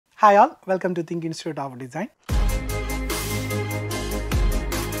Hi all, welcome to THiNC Institute of Design.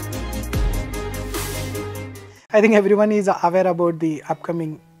 I think everyone is aware about the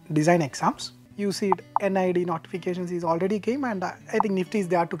upcoming design exams. Uceed NID notifications is already came, and I think NIFT is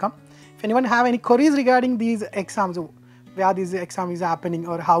there to come. If anyone have any queries regarding these exams, where this exam is happening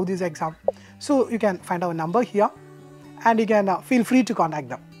or how this exam, so you can find our number here and you can feel free to contact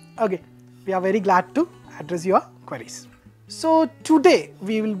them. Okay, we are very glad to address your queries. So today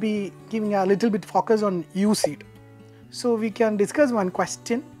we will be giving a little bit focus on Uceed. So we can discuss one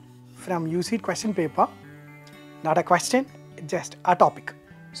question from Uceed question paper, not a question, just a topic.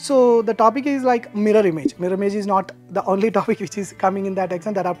 So the topic is like mirror image. Mirror image is not the only topic which is coming in that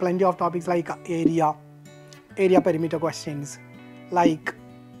exam. There are plenty of topics like area perimeter questions, like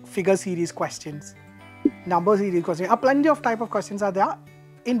figure series questions, number series questions. Plenty of type of questions are there.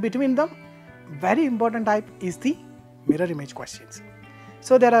 In between them, very important type is the mirror image questions.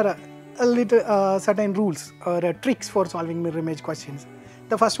 So there are a little certain rules or tricks for solving mirror image questions.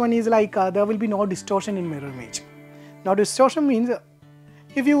 The first one is like there will be no distortion in mirror image. Now distortion means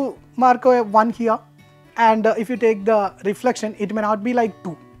if you mark a 1 here and if you take the reflection, it may not be like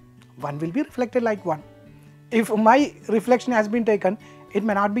 2. 1 will be reflected like 1. If my reflection has been taken, it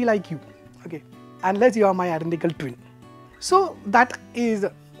may not be like you, okay, unless you are my identical twin. So that is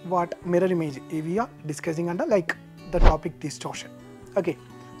what mirror image we are discussing under, like the topic distortion. Okay,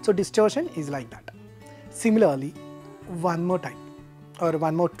 so distortion is like that. Similarly, one more type or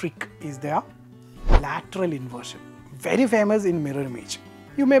one more trick is there, lateral inversion. Very famous in mirror image.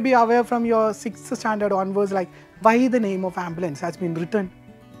 You may be aware from your 6th standard onwards, like why the name of ambulance has been written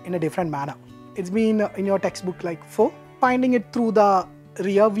in a different manner. It's been in your textbook like 4, finding it through the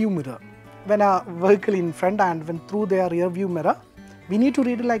rear view mirror. When a vehicle in front and when through their rear view mirror, we need to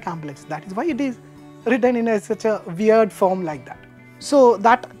read it like ambulance. That is why it is written in such a weird form like that. So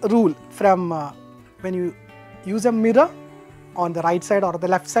that rule from when you use a mirror on the right side or the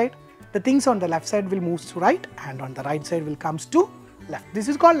left side, the things on the left side will move to right and on the right side will comes to left. This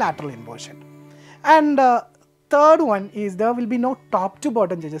is called lateral inversion. And third one is there will be no top to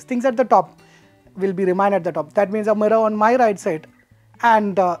bottom changes. Things at the top will be remain at the top. That means a mirror on my right side,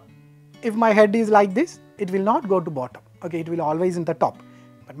 and if my head is like this, it will not go to bottom. Okay, it will always in the top.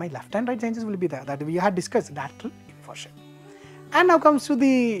 But my left and right changes will be there. That we had discussed, lateral inversion. And now comes to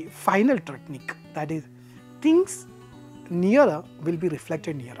the final technique, that is things nearer will be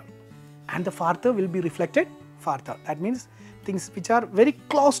reflected nearer and the farther will be reflected farther. That means things which are very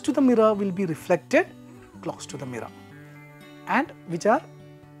close to the mirror will be reflected close to the mirror, and which are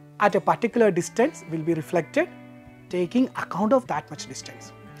at a particular distance will be reflected taking account of that much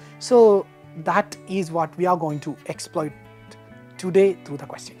distance. So that is what we are going to exploit today through the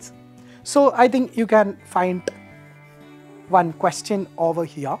questions. So I think you can find one question over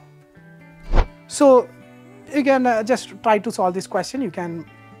here. So you can just try to solve this question. You can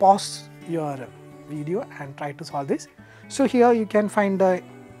pause your video and try to solve this. So here you can find the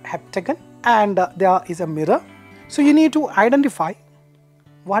heptagon and there is a mirror. So you need to identify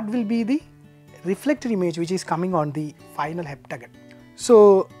what will be the reflected image which is coming on the final heptagon.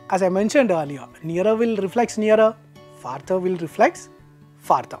 So as I mentioned earlier, nearer will reflect nearer, farther will reflect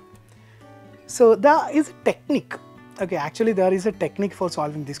farther. So there is a technique. Okay, actually there is a technique for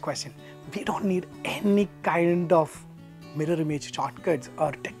solving this question. We don't need any kind of mirror image shortcuts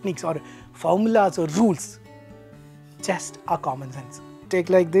or techniques or formulas or rules. Just a common sense.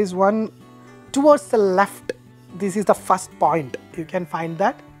 Take like this one towards the left. This is the first point. You can find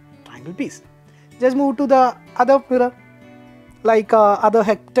that triangle piece. Just move to the other mirror, like other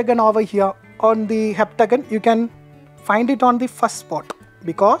heptagon over here. On the heptagon, you can find it on the first spot,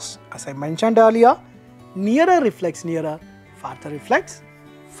 because as I mentioned earlier, nearer reflects nearer, farther reflects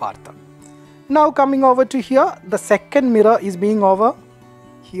farther. Now coming over to here, the second mirror is being over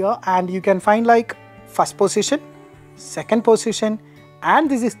here, and you can find like first position, second position, and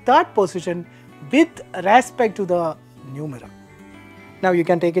this is third position with respect to the new mirror. Now you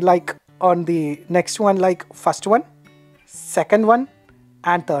can take it like on the next one, like first one, second one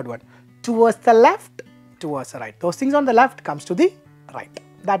and third one. Towards the left, towards the right. Those things on the left comes to the right.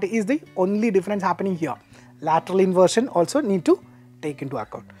 That is the only difference happening here. Lateral inversion also need to take into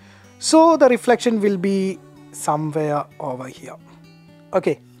account. So the reflection will be somewhere over here.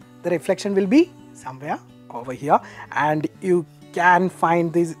 Okay, the reflection will be somewhere over here, and you can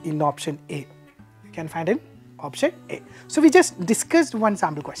find this in option A. You can find in option A. So we just discussed one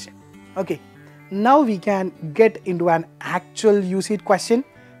sample question. Okay, now we can get into an actual Uceed question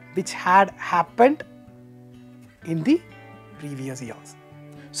which had happened in the previous years.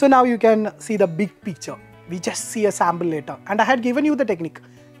 So now you can see the big picture. We just see a sample later, and I had given you the technique.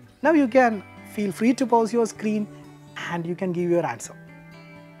 Now you can feel free to pause your screen and you can give your answer.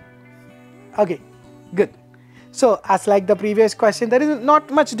 Okay, good. So as like the previous question, there is not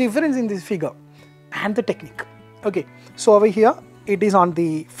much difference in this figure and the technique. Okay, so over here it is on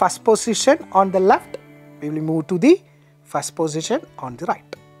the first position on the left. We will move to the first position on the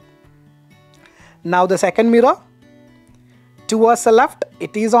right. Now the second mirror towards the left,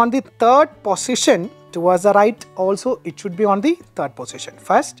 it is on the third position. Towards the right also it should be on the third position.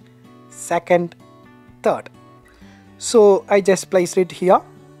 First, second, third. So I just placed it here.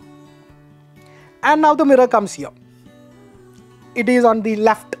 And now the mirror comes here. It is on the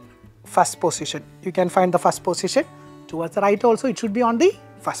left first position. You can find the first position. Towards the right also it should be on the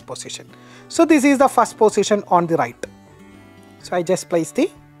first position. So this is the first position on the right. So I just placed the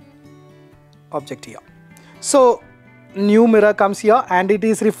object here. So new mirror comes here and it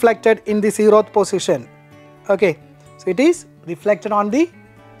is reflected in the 0th position. Okay, so it is reflected on the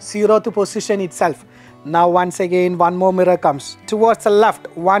 0th position itself. Now once again one more mirror comes towards the left,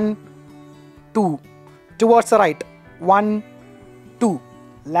 1, 2, towards the right, 1, 2,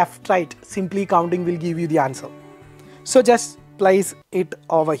 left, right, simply counting will give you the answer. So just place it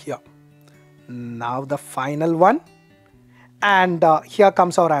over here. Now the final one, and here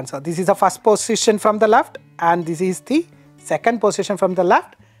comes our answer. This is the first position from the left and this is the second position from the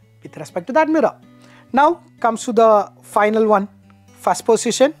left with respect to that mirror. Now comes to the final one, first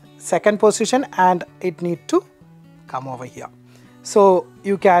position, second position, and it need to come over here. So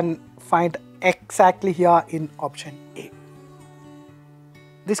you can find exactly here in option A.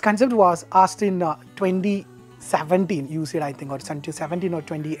 This concept was asked in 2017, Uceed I think, or 2017 or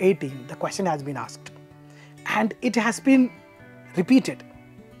 2018, the question has been asked. And it has been repeated,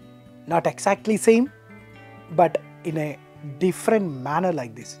 not exactly same, but in a different manner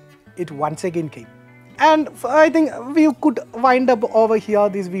like this. It once again came. And I think we could wind up over here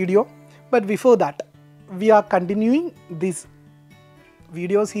this video. But before that, we are continuing this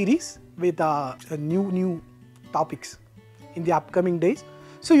video series with new topics in the upcoming days.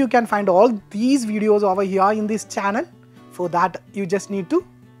 So you can find all these videos over here in this channel. For that, you just need to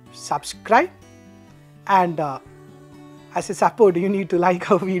subscribe, and as a support you need to like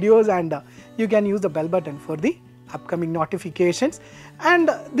our videos, and you can use the bell button for the upcoming notifications. And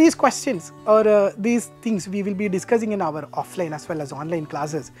these questions or these things we will be discussing in our offline as well as online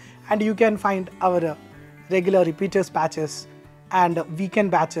classes, and you can find our regular repeaters batches and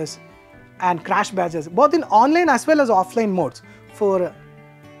weekend batches and crash batches both in online as well as offline modes for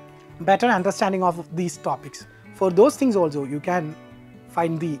better understanding of these topics. For those things also you can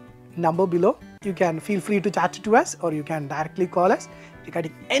find the number below. You can feel free to chat to us, or you can directly call us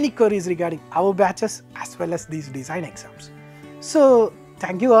regarding any queries regarding our batches as well as these design exams. So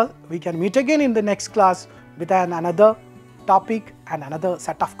thank you all. We can meet again in the next class with another topic and another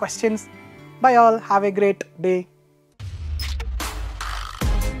set of questions. Bye all. Have a great day.